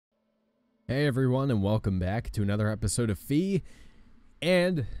Hey everyone, and welcome back to another episode of Fee.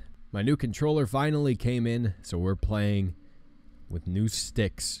 And my new controller finally came in, so we're playing with new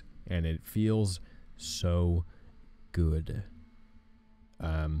sticks, and it feels so good.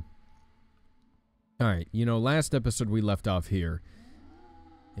 Alright, last episode we left off here.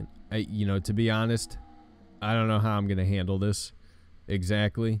 And to be honest, I don't know how I'm gonna handle this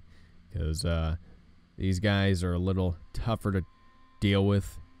exactly, because these guys are a little tougher to deal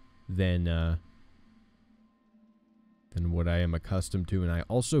with than what I am accustomed to, and I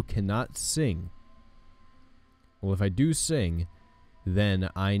also cannot sing. Well, if I do sing, then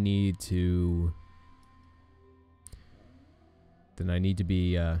I need to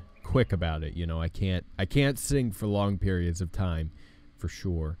be quick about it. I can't sing for long periods of time, for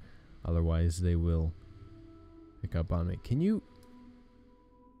sure. Otherwise, they will pick up on me. Can you?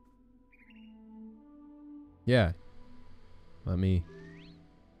 Yeah. Let me.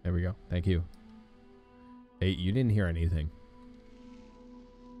 There we go. Thank you. Hey, you didn't hear anything.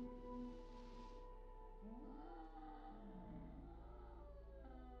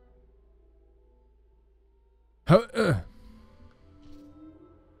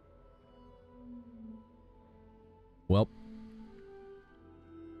 Well,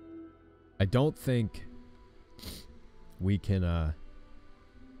 I don't think we can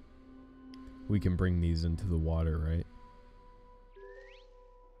bring these into the water, right?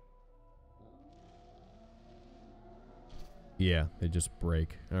 Yeah, they just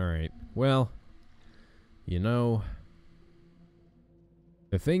break. Alright. Well, the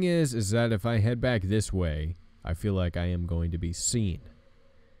thing is that if I head back this way, I feel like I am going to be seen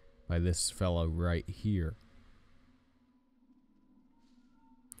by this fellow right here.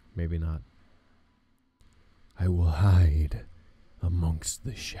 Maybe not. I will hide amongst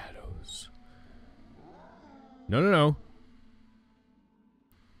the shadows. No, no, no.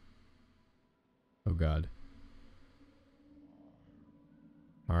 Oh, God.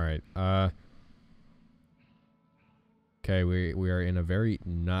 Alright, okay, we are in a very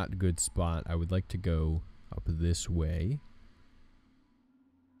not good spot. I would like to go up this way.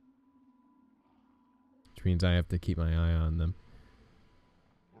 Which means I have to keep my eye on them.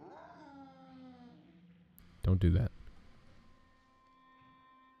 Don't do that.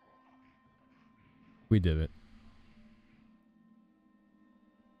 We did it.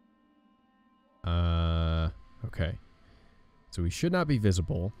 Okay. So we should not be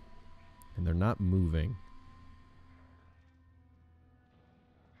visible, and they're not moving.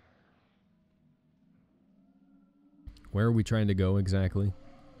 Where are we trying to go exactly?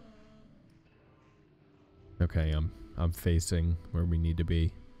 Okay, I'm facing where we need to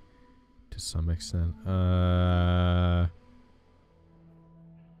be to some extent.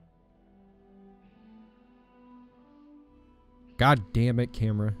 God damn it,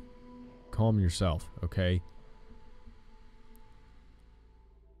 camera. Calm yourself, okay?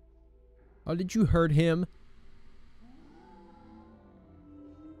 Oh, did you hurt him?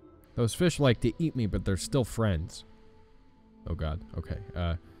 Those fish like to eat me, but they're still friends. Oh, God. Okay.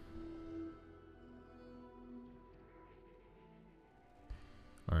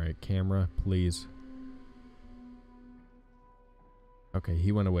 Alright, camera, please. Okay,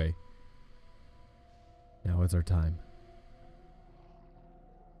 he went away. Now is our time.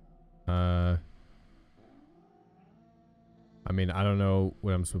 I mean, I don't know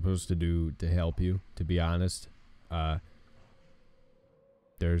what I'm supposed to do to help you, to be honest.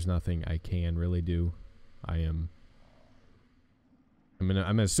 There's nothing I can really do. I'm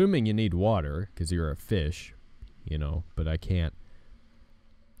assuming you need water, because you're a fish, but I can't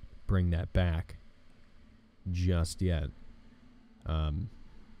bring that back just yet. I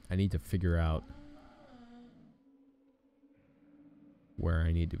need to figure out where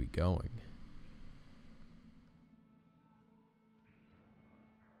I need to be going.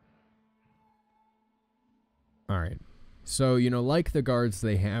 Alright. So, like the guards,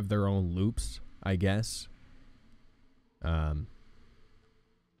 they have their own loops, I guess. You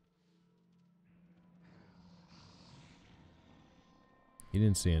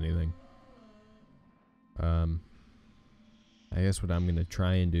didn't see anything. I guess what I'm going to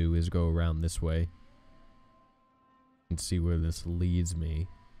try and do is go around this way and see where this leads me.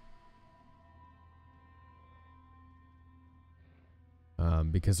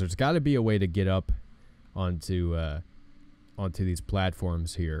 Because there's got to be a way to get up onto these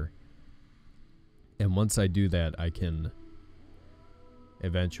platforms here, and once I do that, I can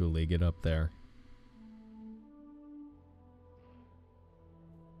eventually get up there.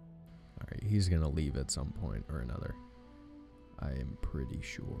 Alright, he's gonna leave at some point or another, I am pretty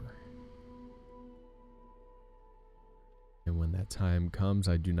sure. And when that time comes,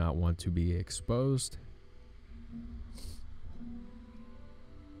 I do not want to be exposed.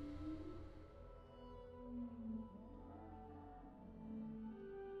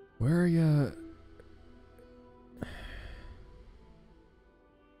 Where are you?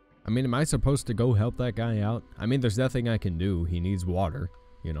 I mean, am I supposed to go help that guy out? I mean, there's nothing I can do. He needs water.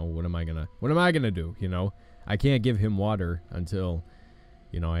 You know, what am I gonna do? You know, I can't give him water until,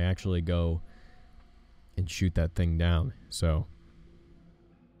 you know, I actually go and shoot that thing down. So.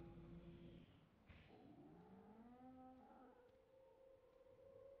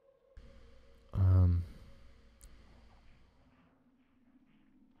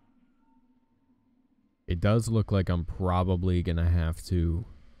 It does look like I'm probably gonna have to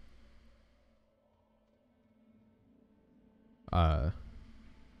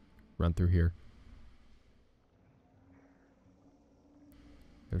run through here.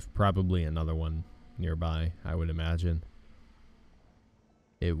 There's probably another one nearby, I would imagine.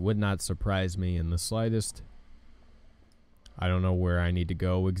 It would not surprise me in the slightest. I don't know where I need to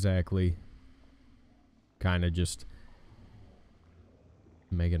go exactly. Kind of just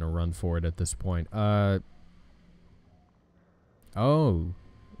making a run for it at this point. Oh,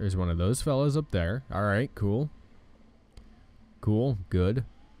 there's one of those fellas up there. All right, cool. Cool, good.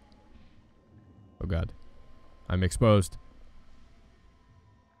 Oh god, I'm exposed.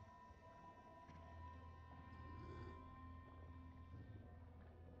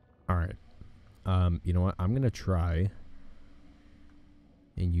 All right. You know what? I'm gonna try,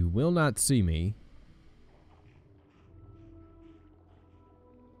 and you will not see me.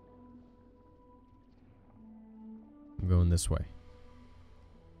 I'm going this way.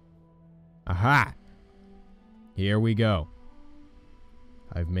 Aha! Here we go.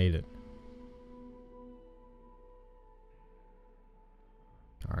 I've made it.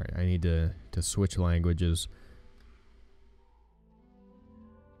 Alright, I need to switch languages.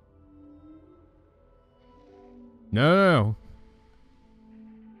 No!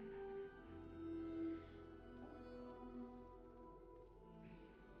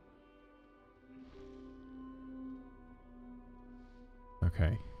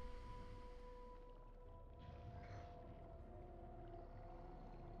 Okay.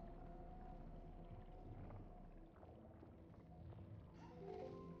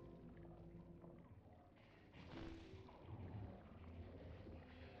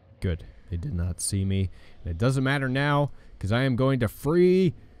 Good. They did not see me. And it doesn't matter now, because I am going to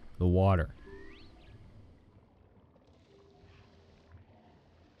free the water.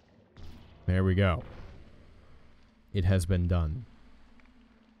 There we go. It has been done.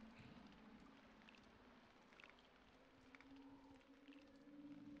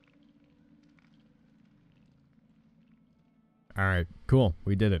 Alright, cool.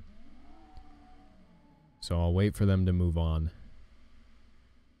 We did it. So I'll wait for them to move on.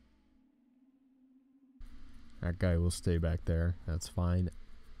 That guy will stay back there. That's fine.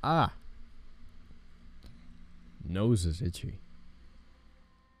 Ah! Nose is itchy.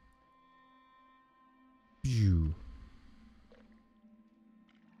 Phew.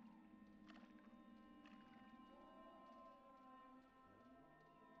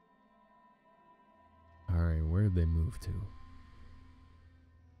 Alright, where did they move to?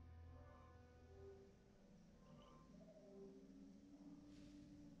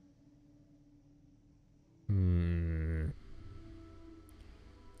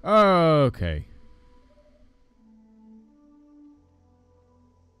 Okay.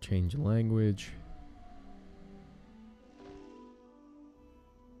 Change language.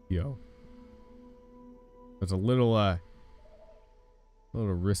 Yo. It's a little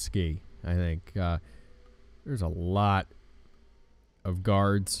risky, I think. There's a lot of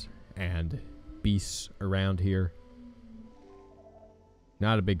guards and beasts around here.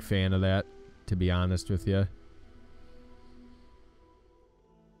 Not a big fan of that, to be honest with you.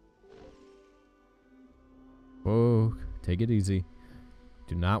 Oh, take it easy.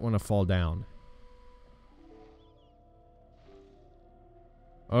 Do not want to fall down.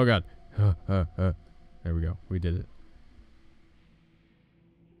 Oh god. There we go. We did it.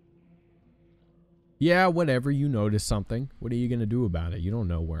 Yeah, whatever. You notice something. What are you going to do about it? You don't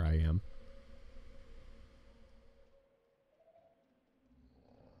know where I am.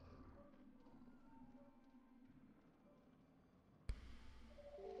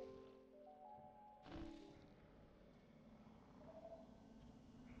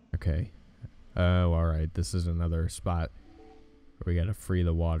 Okay. Oh, alright. This is another spot where we gotta free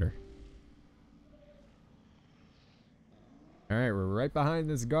the water. Alright, we're right behind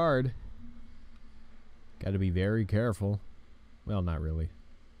this guard. Gotta be very careful. Well, not really.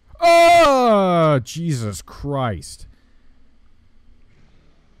 Oh, Jesus Christ.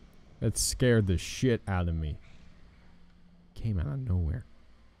 That scared the shit out of me. Came out of nowhere.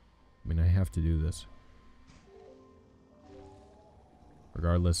 I mean, I have to do this.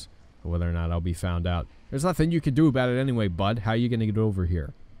 Regardless of whether or not I'll be found out. There's nothing you can do about it anyway, bud. How are you gonna get over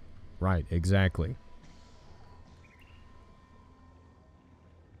here? Right, exactly.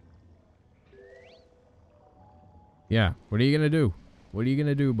 Yeah, what are you gonna do? What are you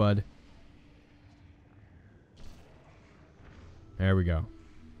gonna do, bud? There we go.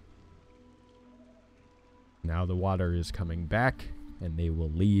 Now the water is coming back, and they will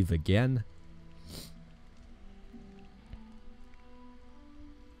leave again.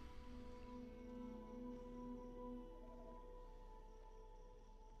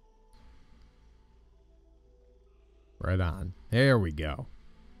 Right on. There we go.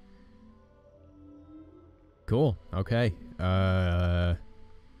 Cool. Okay. Am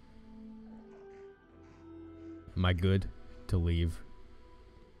I good to leave?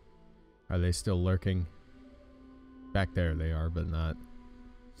 Are they still lurking? Back there they are, but not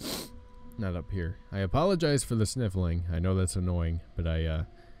up here. I apologize for the sniffling. I know that's annoying, but I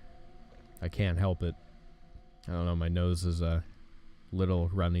can't help it. I don't know, my nose is a little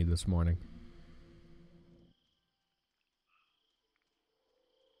runny this morning.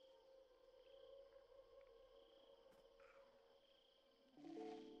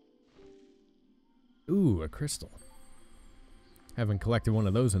 Ooh, a crystal. Haven't collected one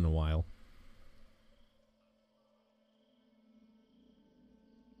of those in a while.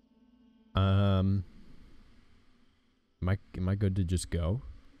 Am I good to just go?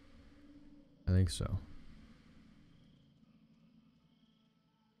 I think so.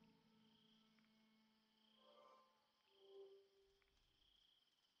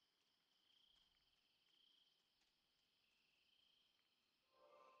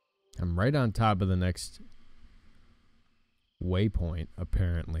 I'm right on top of the next waypoint,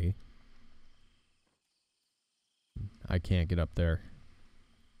 apparently. I can't get up there.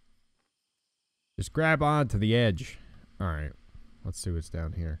 Just grab on to the edge. Alright. Let's see what's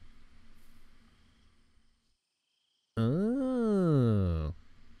down here. Oh.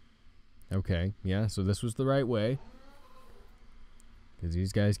 Okay. Yeah, so this was the right way. Because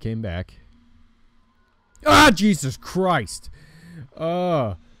these guys came back. Ah, Jesus Christ!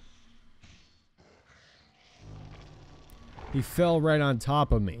 He fell right on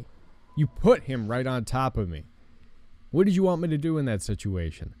top of me. You put him right on top of me. What did you want me to do in that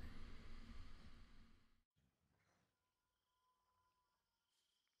situation?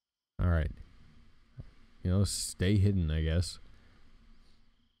 Alright. You know, stay hidden, I guess.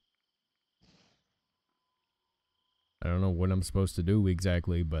 I don't know what I'm supposed to do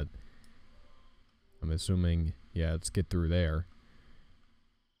exactly, but I'm assuming, yeah, let's get through there.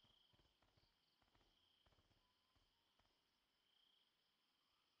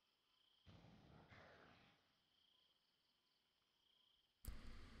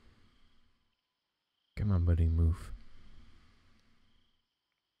 Come on, buddy, move.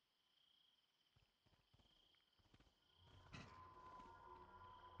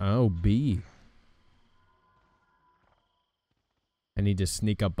 Oh, B. I need to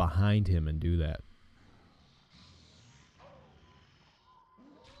sneak up behind him and do that.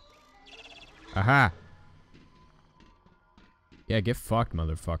 Aha! Yeah, get fucked,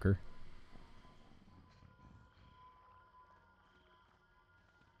 motherfucker.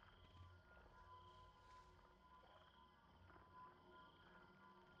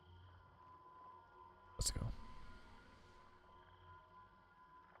 Let's go.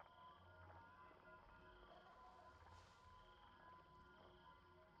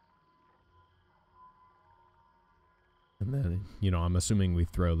 And then, you know, I'm assuming we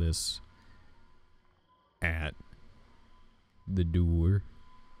throw this at the door.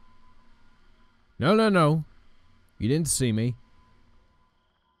 No, no, no. You didn't see me.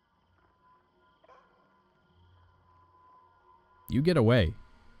 You get away.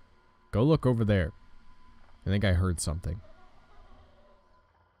 Go look over there. I think I heard something.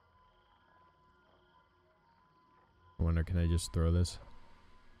 I wonder, can I just throw this?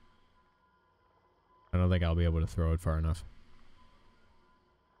 I don't think I'll be able to throw it far enough.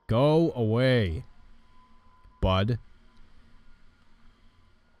 Go away, bud.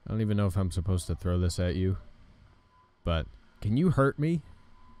 I don't even know if I'm supposed to throw this at you. But, can you hurt me?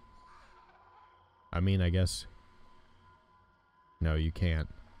 I mean, I guess. No, you can't.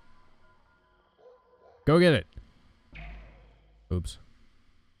 Go get it. Oops.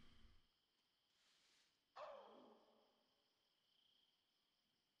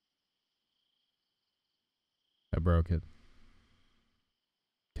 I broke it.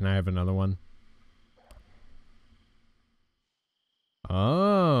 Can I have another one?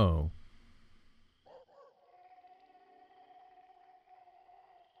 Oh.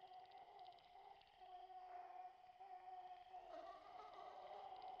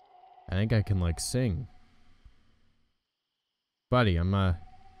 think I can, like, sing. Buddy, I'm,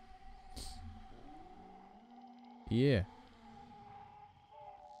 yeah.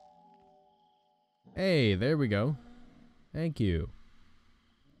 Hey, there we go. Thank you.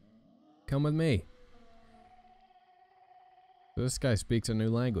 Come with me. So this guy speaks a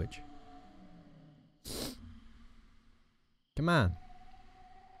new language. Come on.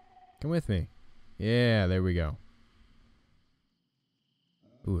 Come with me. Yeah, there we go.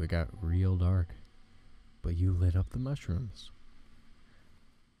 Ooh, it got real dark. But you lit up the mushrooms.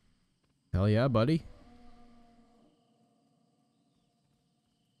 Hell yeah, buddy.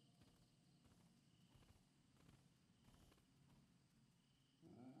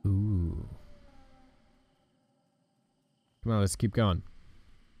 Ooh. Come on, let's keep going.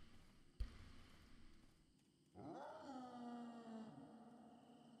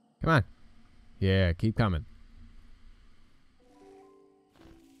 Come on. Yeah, keep coming.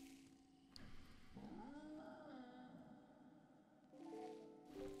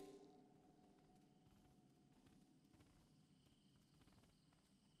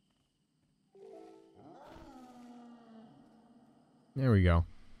 There we go.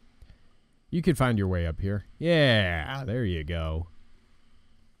 You could find your way up here. Yeah, there you go.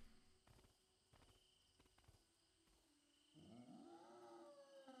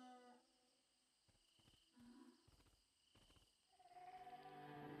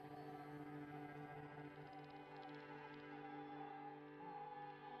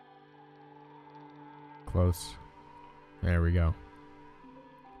 Close. There we go.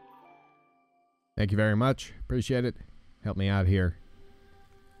 Thank you very much. Appreciate it. Help me out here.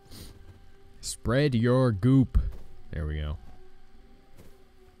 Spread your goop. There we go.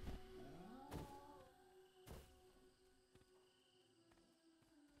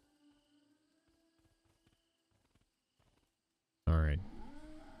 All right.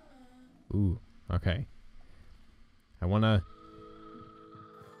 Ooh, okay. I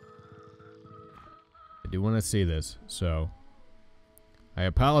do want to see this, so I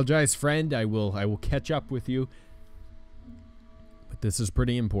apologize, friend. I will catch up with you. But this is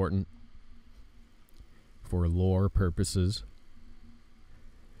pretty important for lore purposes.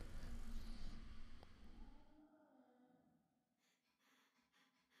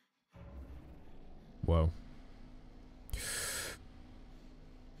 Whoa.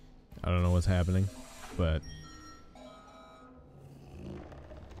 I don't know what's happening, but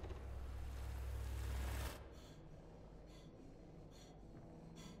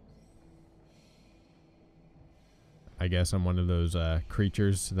I guess I'm one of those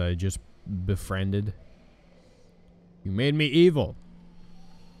creatures that I just befriended. You made me evil.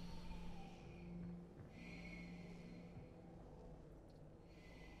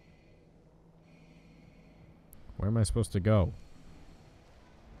 Where am I supposed to go?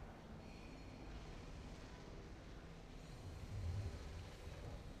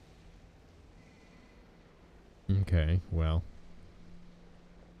 Okay, well.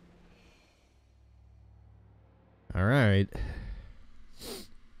 All right.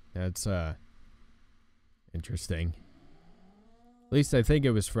 That's interesting. At least I think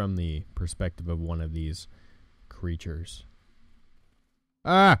it was from the perspective of one of these creatures.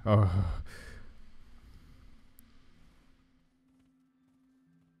 Ah! Oh.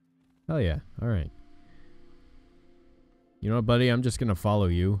 Hell yeah. All right. You know what, buddy? I'm just going to follow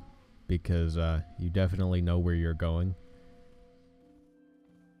you because you definitely know where you're going.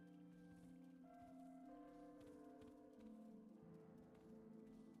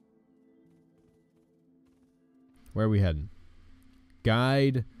 Where are we heading?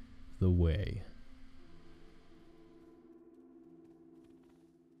 Guide the way.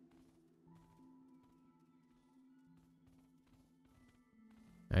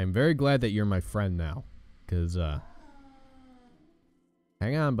 I am very glad that you're my friend now, because,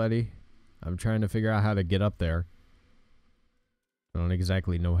 hang on, buddy. I'm trying to figure out how to get up there. I don't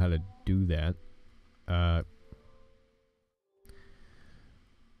exactly know how to do that.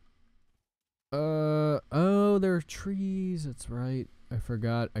 Oh, there are trees. That's right. I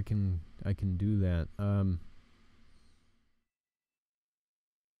forgot I can do that.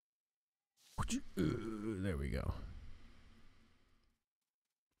 There we go.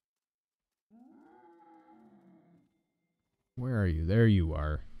 Where are you? There you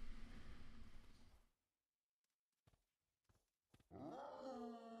are.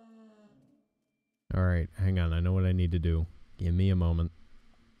 Alright, hang on. I know what I need to do. Give me a moment.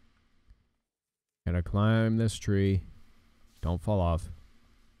 Gotta climb this tree. Don't fall off.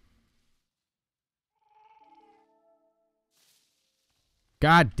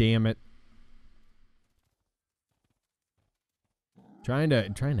 God damn it. Trying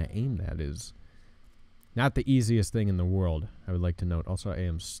to aim that is not the easiest thing in the world, I would like to note. Also, I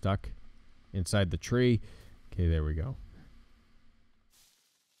am stuck inside the tree. Okay, there we go.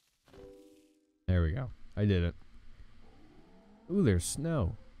 There we go. I did it. Ooh, there's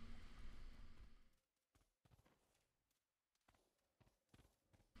snow.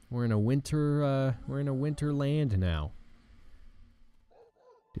 We're in a winter land now.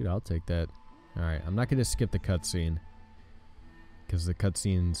 Dude, I'll take that. Alright, I'm not gonna skip the cutscene, because the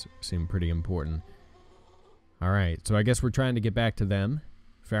cutscenes seem pretty important. Alright, so I guess we're trying to get back to them.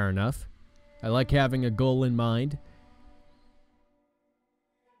 Fair enough. I like having a goal in mind.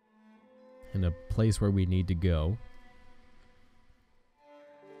 And a place where we need to go.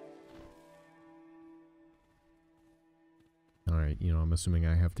 Alright, you know, I'm assuming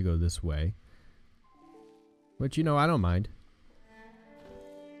I have to go this way. But, you know, I don't mind.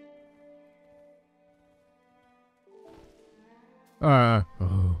 Oh.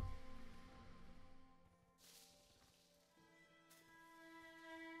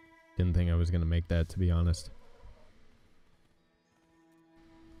 Didn't think I was gonna make that, to be honest.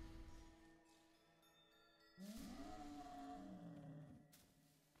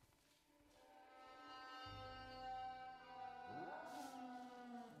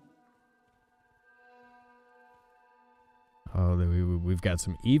 Oh, we've got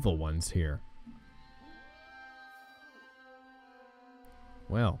some evil ones here.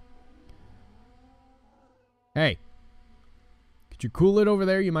 Well. Hey. Could you cool it over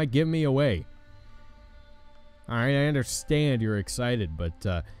there? You might give me away. Alright, I understand you're excited,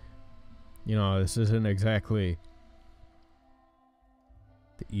 but, you know, this isn't exactly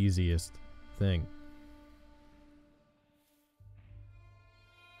the easiest thing.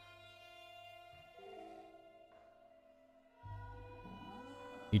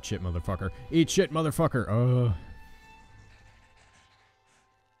 Eat shit, motherfucker. Eat shit, motherfucker.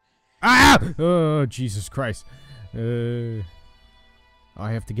 Ah! Oh, Jesus Christ. I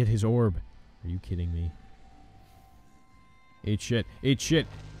have to get his orb. Are you kidding me? Eat shit. Eat shit.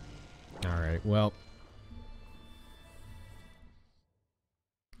 Alright, well.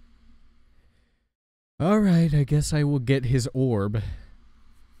 Alright, I guess I will get his orb.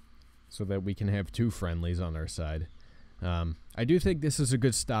 So that we can have two friendlies on our side. I do think this is a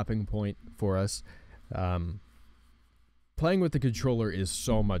good stopping point for us. Playing with the controller is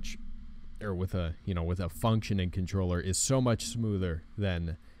so much, or with a, you know, with a functioning controller is so much smoother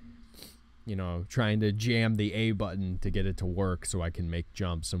than, you know, trying to jam the A button to get it to work so I can make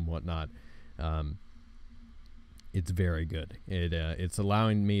jumps and whatnot. It's very good. It's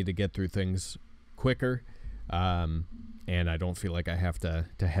allowing me to get through things quicker, and I don't feel like I have to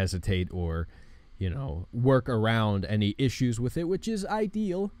hesitate or, you know, work around any issues with it, which is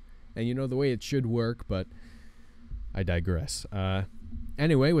ideal, and you know the way it should work, but I digress.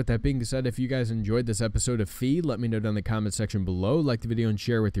 Anyway, with that being said, if you guys enjoyed this episode of Feed, let me know down in the comment section below. Like the video and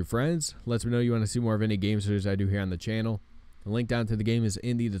share with your friends. Let me know you want to see more of any game series I do here on the channel. The link down to the game is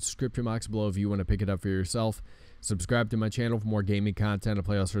in the description box below if you want to pick it up for yourself. Subscribe to my channel for more gaming content. I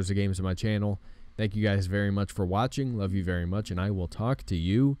play all sorts of games on my channel. Thank you guys very much for watching. Love you very much, and I will talk to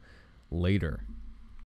you later.